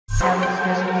Ladies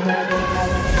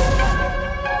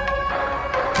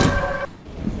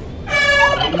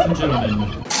and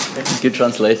gentlemen. Good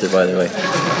translator, by the way.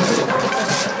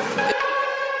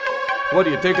 What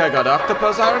do you think I got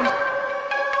octopus arms?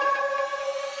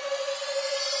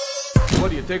 What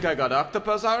do you think I got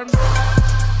octopus arms?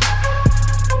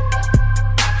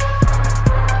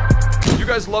 You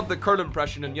guys loved the Kurt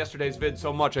impression in yesterday's vid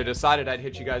so much I decided I'd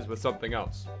hit you guys with something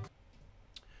else.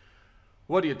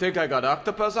 What do you think I got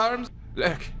octopus arms?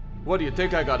 Look. What do you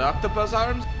think I got octopus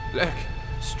arms? Look.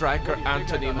 Striker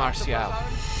Anthony Martial.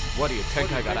 What do you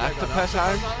think I got octopus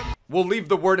arms? We'll leave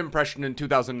the word impression in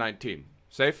 2019.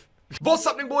 Safe? What's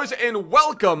happening, boys, and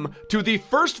welcome to the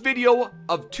first video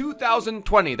of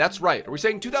 2020. That's right. Are we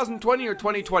saying 2020 or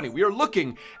 2020? We are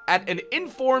looking at an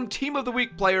informed Team of the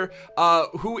Week player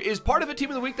who is part of a Team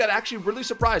of the Week that actually really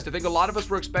surprised. I think a lot of us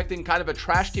were expecting kind of a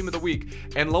trash Team of the Week,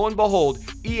 and lo and behold,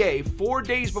 EA, 4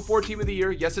 days before Team of the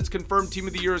Year, yes, it's confirmed Team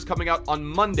of the Year is coming out on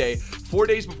Monday, 4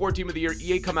 days before Team of the Year,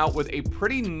 EA come out with a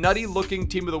pretty nutty looking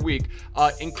Team of the Week,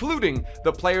 including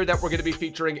the player that we're going to be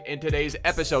featuring in today's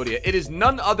episode. It is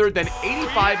none other than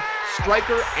 85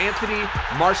 striker Anthony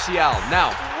Martial.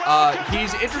 Now,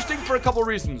 he's interesting for a couple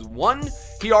reasons. One,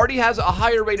 he already has a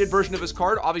higher rated version of his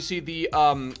card. Obviously, the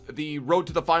Road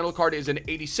to the Final card is an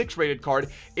 86 rated card.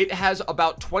 It has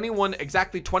about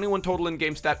exactly 21 total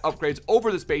in-game stat upgrades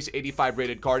over this base 85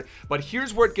 rated card. But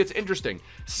here's where it gets interesting.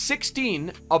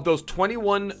 16 of those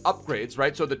 21 upgrades,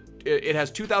 right? So it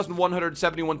has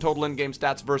 2,171 total in-game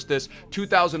stats versus this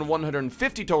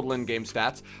 2,150 total in-game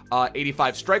stats,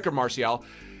 85 striker Martial.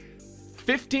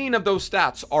 15 of those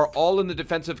stats are all in the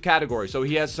defensive category, so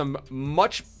he has some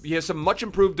much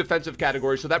improved defensive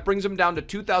category, so that brings him down to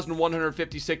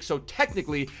 2,156. So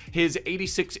technically his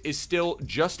 86 is still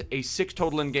just a 6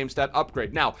 total in-game stat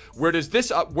upgrade. Now, where does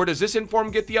this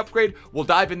inform get the upgrade? We'll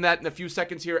dive in that in a few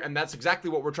seconds here, and that's exactly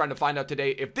what we're trying to find out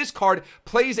today. If this card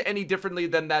plays any differently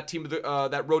than that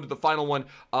that Road to the Final one,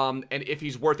 and if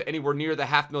he's worth anywhere near the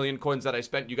 500,000 coins that I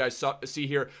spent. You guys see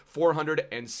here,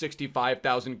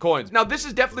 465,000 coins. Now, this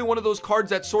is definitely one of those cards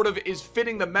that sort of is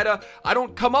fitting the meta. I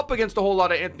don't come up against a whole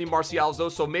lot of Anthony Martials though,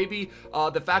 so maybe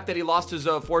the fact that he lost his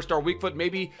 4-star weak foot,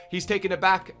 maybe he's taken it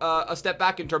back a step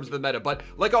back in terms of the meta. But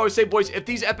like I always say, boys, if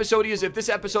this episode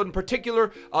in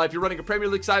particular, if you're running a Premier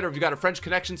League side or if you got a French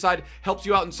connection side, helps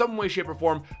you out in some way, shape, or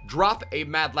form, drop a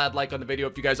mad lad like on the video.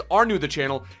 If you guys are new to the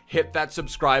channel, hit that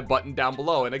subscribe button down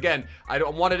below. And again, I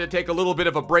wanted to take a little bit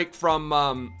of a break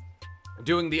from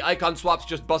doing the icon swaps,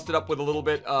 just busted up with a little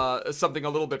bit, something a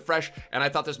little bit fresh, and I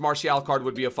thought this Martial card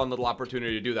would be a fun little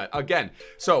opportunity to do that. Again,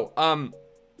 so,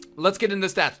 let's get into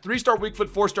the stats. 3-star weak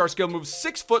foot, 4-star skill moves,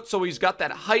 6 foot, so he's got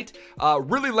that height.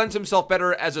 Really lends himself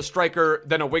better as a striker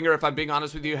than a winger, if I'm being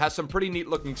honest with you. Has some pretty neat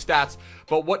looking stats.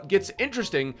 But what gets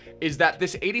interesting is that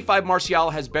this 85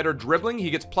 Martial has better dribbling. He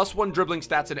gets +1 dribbling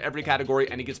stats in every category,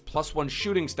 and he gets +1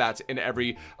 shooting stats in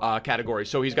every category.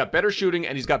 So he's got better shooting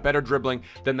and he's got better dribbling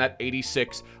than that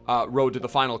 86 Road to the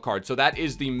Final card. So that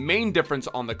is the main difference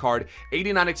on the card.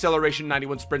 89 acceleration,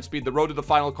 91 sprint speed. The Road to the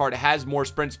Final card has more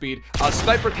sprint speed.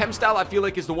 Sniper Chem style, I feel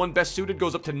like, is the one best suited.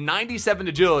 Goes up to 97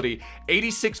 agility,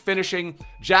 86 finishing,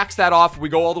 jacks that off. We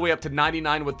go all the way up to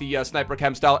 99 with the Sniper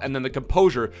Chem style, and then the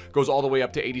Composure goes all the way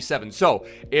up to 87. So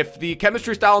if the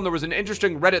chemistry style, and there was an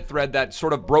interesting Reddit thread that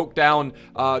sort of broke down,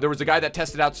 there was a guy that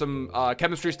tested out some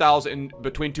chemistry styles in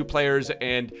between two players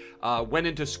and went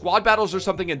into squad battles or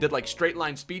something and did like straight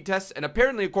line speed tests, and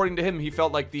apparently according to him, he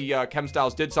felt like the chem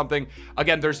styles did something.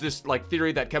 Again, there's this like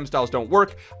theory that chem styles don't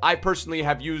work. I personally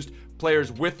have used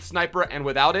players with sniper and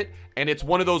without it, and it's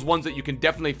one of those ones that you can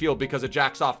definitely feel because it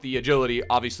jacks off the agility,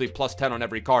 obviously +10 on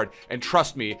every card, and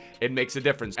trust me, it makes a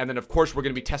difference. And then of course we're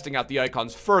going to be testing out the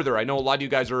icons further. I know a lot of you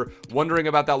guys are wondering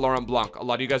about that Laurent Blanc, a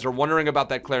lot of you guys are wondering about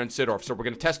that Clarence Seedorf, so we're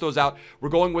going to test those out. We're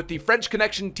going with the French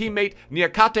connection teammate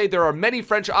Niakate. There are many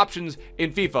French options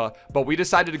in FIFA, but we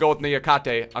decided to go with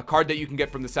Niakate, a card that you can get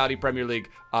from the Saudi Premier League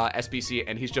SBC,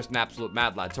 and he's just an absolute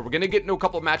mad lad. So we're going to get into a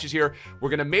couple matches here. We're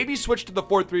going to maybe switch to the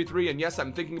 4-3-3, and yes,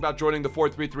 I'm thinking about joining the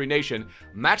 4-3-3 nation.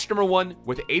 Match number 1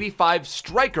 with 85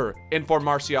 striker Inform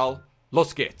Martial.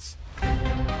 Los Gates.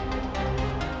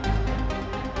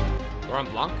 Laurent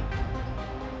Blanc.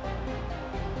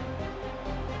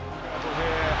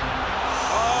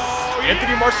 Oh,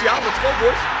 Anthony Martial, let's go,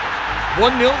 boys.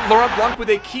 1-0, Laurent Blanc with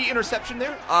a key interception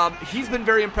there. He's been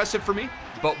very impressive for me.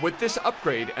 But with this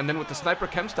upgrade, and then with the Sniper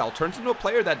Chem style, turns into a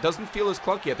player that doesn't feel as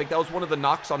clunky. I think that was one of the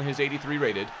knocks on his 83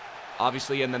 rated,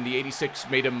 obviously, and then the 86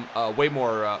 made him way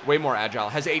more agile.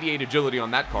 Has 88 agility on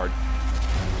that card.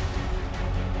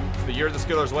 It's the year of the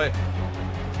Skiller's Way.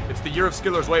 It's the year of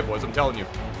Skiller's Way, boys, I'm telling you.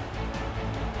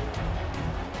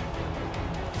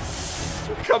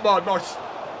 Come on, Mars.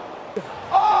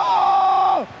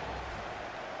 Oh!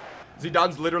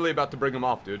 Zidane's literally about to bring him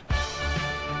off, dude.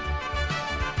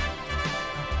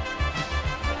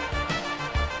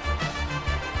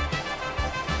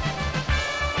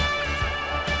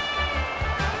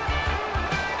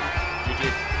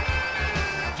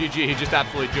 GG, he just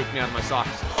absolutely juked me out of my socks.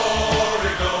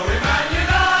 Glory, glory, Man United!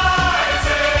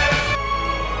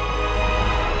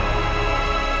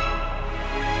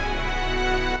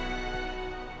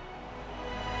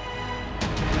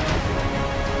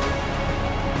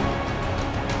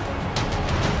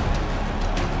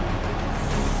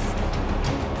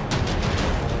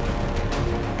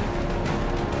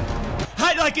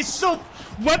 I like it's so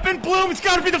weapon bloom. It's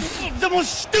gotta be the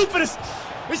most stupidest.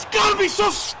 It's gotta be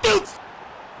so stupid.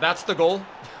 That's the goal.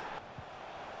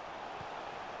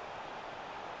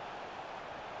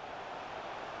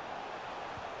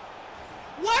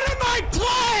 What am I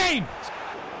playing?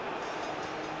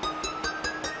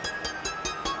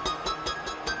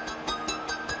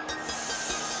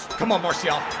 Come on,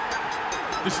 Martial.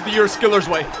 This is the year of Skiller's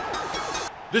way.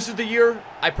 This is the year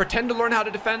I pretend to learn how to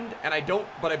defend, and I don't,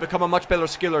 but I become a much better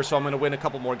skiller, so I'm going to win a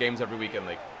couple more games every weekend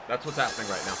league. That's what's happening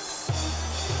right now.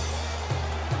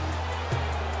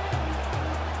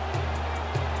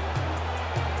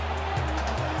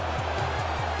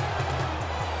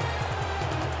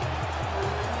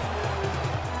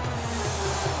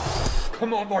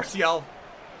 Come on, Martial.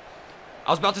 I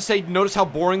was about to say, notice how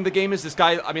boring the game is. This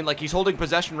guy, I mean, like, he's holding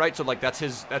possession, right? So, like, that's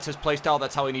his play style.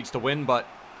 That's how he needs to win, but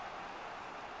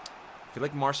I feel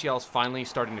like Martial's finally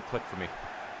starting to click for me.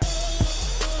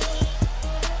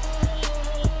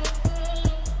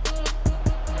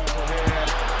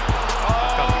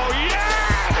 Oh,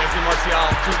 yeah! Anthony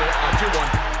Martial,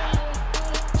 2-1.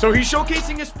 So he's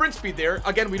showcasing his sprint speed there.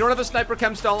 Again, we don't have a sniper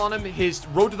chem style on him. His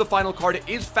road to the final card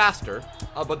is faster,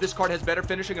 but this card has better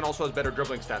finishing and also has better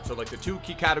dribbling stats. So like the two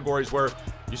key categories where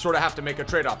you sort of have to make a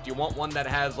trade-off. Do you want one that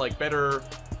has like better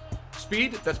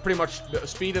speed? That's pretty much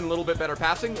speed and a little bit better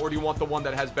passing, or do you want the one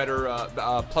that has better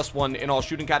 +1 in all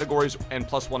shooting categories and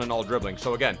 +1 in all dribbling?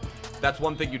 So again, that's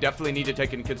one thing you definitely need to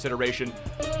take into consideration.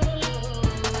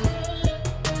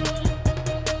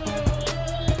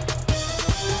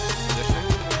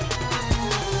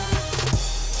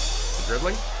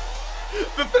 Dribbling.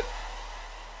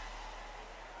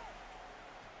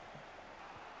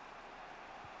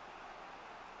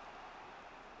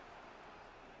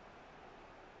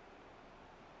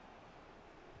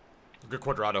 Good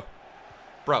Cuadrado.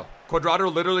 Bro,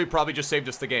 Cuadrado literally probably just saved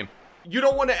us the game. You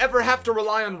don't want to ever have to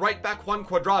rely on right back Juan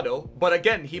Cuadrado, but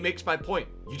again, he makes my point.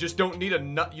 You just don't need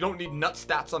you don't need nut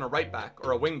stats on a right back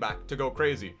or a wing back to go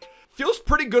crazy. Feels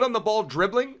pretty good on the ball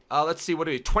dribbling. Let's see, what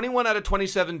did he? 21 out of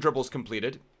 27 dribbles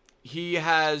completed. He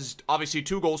has obviously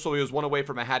 2 goals, so he was 1 away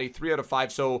from a hattie. 3 out of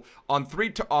 5. So on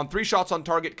three shots on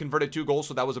target, converted 2 goals.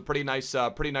 So that was a pretty nice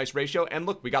ratio. And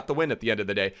look, we got the win at the end of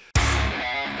the day.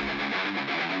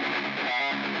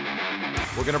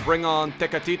 We're gonna bring on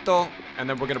Tecatito, and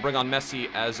then we're gonna bring on Messi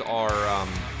as our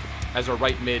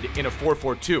right mid in a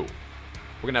 4-4-2.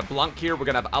 We're gonna have Blanc here. We're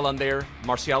gonna have Alan there,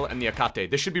 Martial, and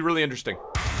Niakate. This should be really interesting.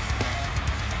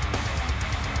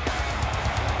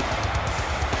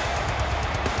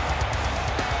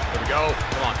 Go.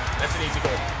 Come on. That's an easy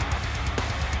goal.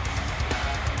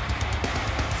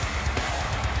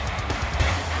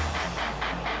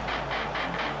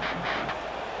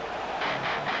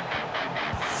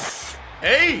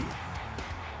 Hey!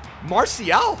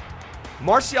 Martial!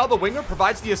 Martial, the winger,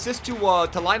 provides the assist to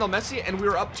Lionel Messi, and we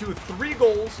are up to 3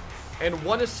 goals and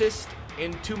 1 assist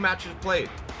in 2 matches played.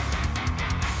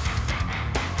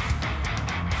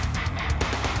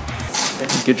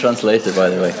 Good translator, by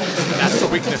the way. That's the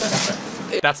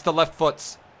weakness. That's the left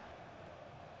foot's.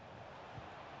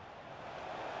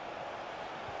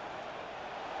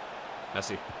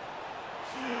 Messi.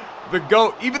 The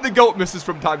GOAT. Even the GOAT misses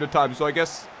from time to time, so I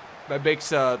guess that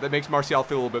makes Martial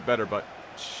feel a little bit better, but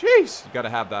jeez, you gotta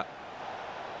have that.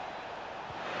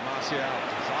 Martial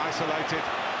is isolated.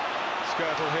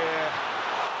 Skirtle here.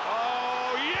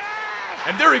 Oh, yes!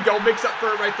 And there we go. Makes up for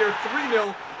it right there.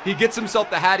 3-0. He gets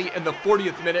himself the hattie in the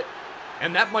 40th minute,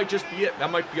 and that might just be it. That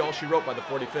might be all she wrote by the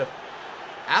 45th.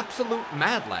 Absolute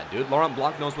mad lad, dude. Laurent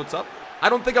Blanc knows what's up. I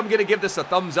don't think I'm going to give this a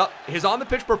thumbs up. His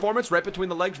on-the-pitch performance, right between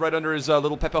the legs, right under his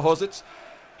little Pepe Hosits.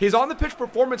 His on-the-pitch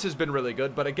performance has been really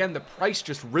good, but again, the price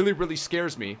just really, really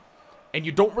scares me. And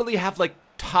you don't really have, like,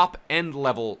 top-end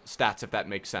level stats, if that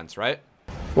makes sense, right?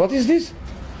 What is this?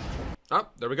 Oh,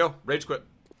 there we go. Rage quit.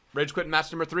 Rage quit in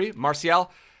match number 3. Martial.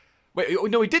 Wait,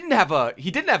 no, he didn't have a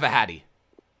hattie.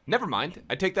 Never mind.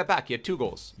 I take that back. He had 2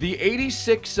 goals. The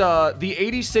 86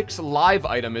 live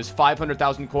item is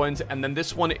 500,000 coins, and then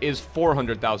this one is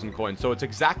 400,000 coins. So it's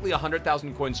exactly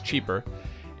 100,000 coins cheaper.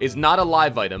 Is not a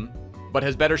live item, but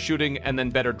has better shooting and then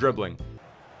better dribbling.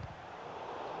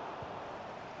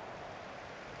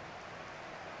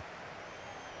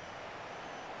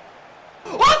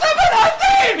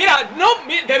 Mira, no,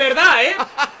 de verdad, ¿eh?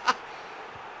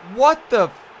 What the...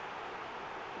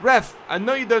 Ref, I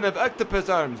know you don't have octopus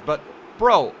arms, but...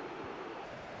 Bro.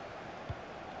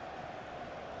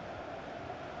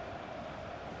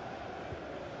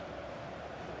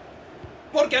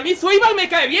 Porque a mí Zweibag me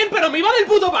cae bien, pero me iba del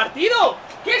puto partido.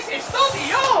 ¿Qué es esto,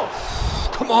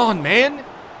 tío? Come on, man.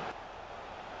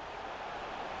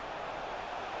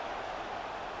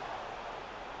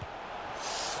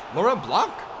 Laurent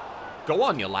Blanc? Go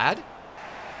on, you lad.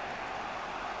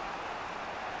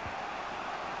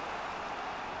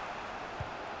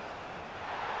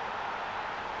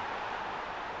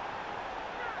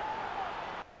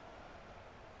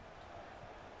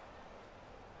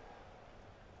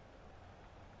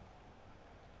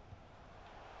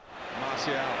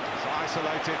 Martial is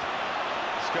isolated.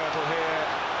 Skirtle here.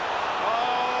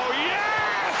 Oh,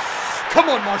 yes! Come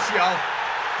on, Martial.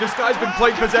 This guy's been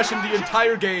playing possession the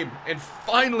entire game, and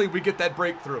finally we get that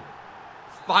breakthrough.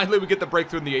 Finally, we get the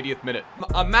breakthrough in the 80th minute.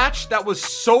 A match that was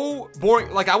so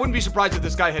boring. Like, I wouldn't be surprised if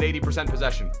this guy had 80%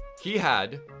 possession. He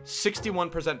had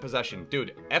 61% possession.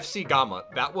 Dude, FC Gamma,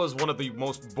 that was one of the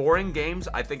most boring games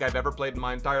I think I've ever played in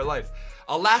my entire life.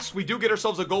 Alas, we do get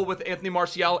ourselves a goal with Anthony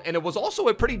Martial, and it was also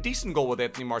a pretty decent goal with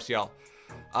Anthony Martial.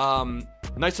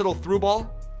 Nice little through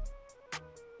ball.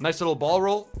 Nice little ball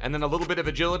roll, and then a little bit of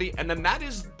agility, and then that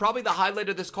is probably the highlight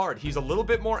of this card. He's a little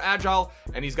bit more agile,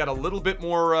 and he's got a little bit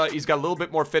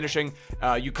more finishing.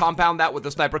 You compound that with the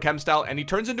sniper chem style, and he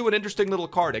turns into an interesting little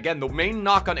card. Again, the main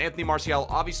knock on Anthony Martial,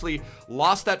 obviously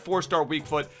lost that 4-star weak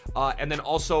foot, and then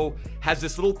also has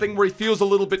this little thing where he feels a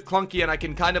little bit clunky, and I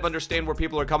can kind of understand where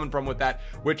people are coming from with that,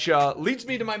 which leads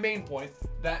me to my main point,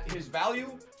 that his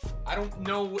value, I don't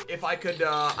know if I could,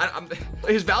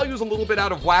 his value is a little bit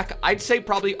out of whack. I'd say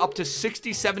probably up to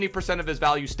 60-70% of his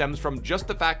value stems from just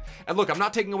the fact, and look, I'm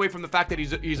not taking away from the fact that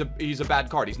he's a bad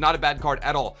card. He's not a bad card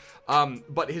at all.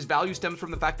 But his value stems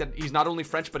from the fact that he's not only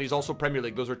French, but he's also Premier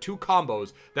League. Those are 2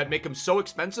 combos that make him so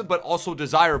expensive, but also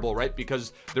desirable, right?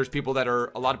 Because there's people that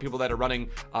are, a lot of people that are running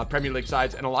Premier League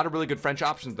sides, and a lot of really good French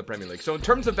options in the Premier League. So in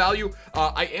terms of value,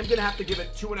 I am going to have to give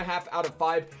it 2.5 out of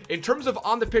 5. In terms of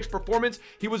on-the-pitch performance,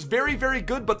 he was very, very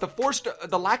good, but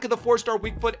the lack of the 4-star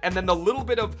weak foot, and then the little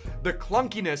bit of the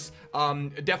clunkiness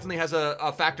definitely has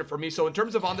a factor for me. So in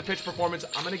terms of on-the-pitch performance,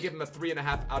 I'm going to give him a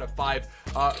 3.5 out of 5.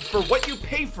 For what you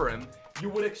pay for him, you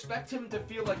would expect him to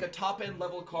feel like a top-end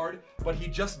level card, but he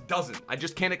just doesn't. I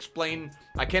just can't explain.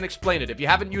 I can't explain it. If you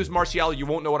haven't used Martial, you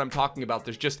won't know what I'm talking about.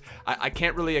 There's just, I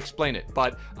can't really explain it.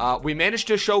 But we managed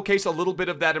to showcase a little bit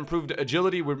of that improved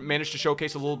agility. We managed to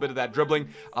showcase a little bit of that dribbling,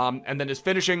 and then his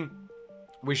finishing.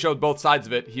 We showed both sides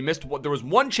of it. He missed, there was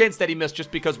one chance that he missed just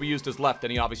because we used his left,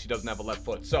 and he obviously doesn't have a left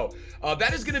foot. So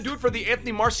that is going to do it for the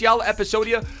Anthony Martial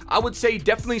episodia. I would say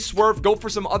definitely swerve, go for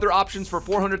some other options for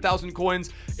 400,000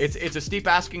 coins. It's a steep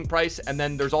asking price, and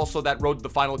then there's also that road to the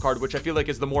final card, which I feel like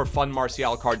is the more fun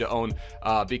Martial card to own,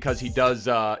 because he does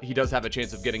have a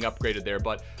chance of getting upgraded there.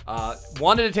 But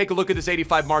wanted to take a look at this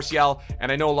 85 Martial,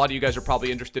 and I know a lot of you guys are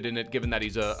probably interested in it, given that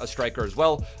he's a striker as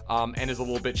well, and is a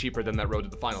little bit cheaper than that road to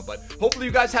the final. But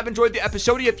hopefully you guys have enjoyed the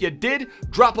episode. If you did,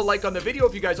 drop a like on the video.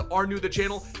 If you guys are new to the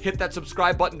channel, hit that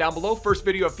subscribe button down below. First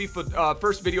video of FIFA,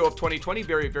 first video of 2020.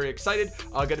 Very, very excited.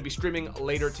 Going to be streaming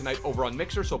later tonight over on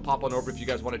Mixer, so pop on over if you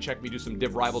guys want to check me do some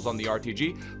div rivals on the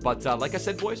RTG. But like I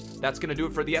said, boys, that's going to do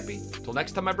it for the epi. Till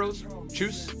next time, my bros.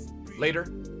 Tschüss. Later.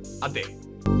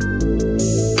 Ade.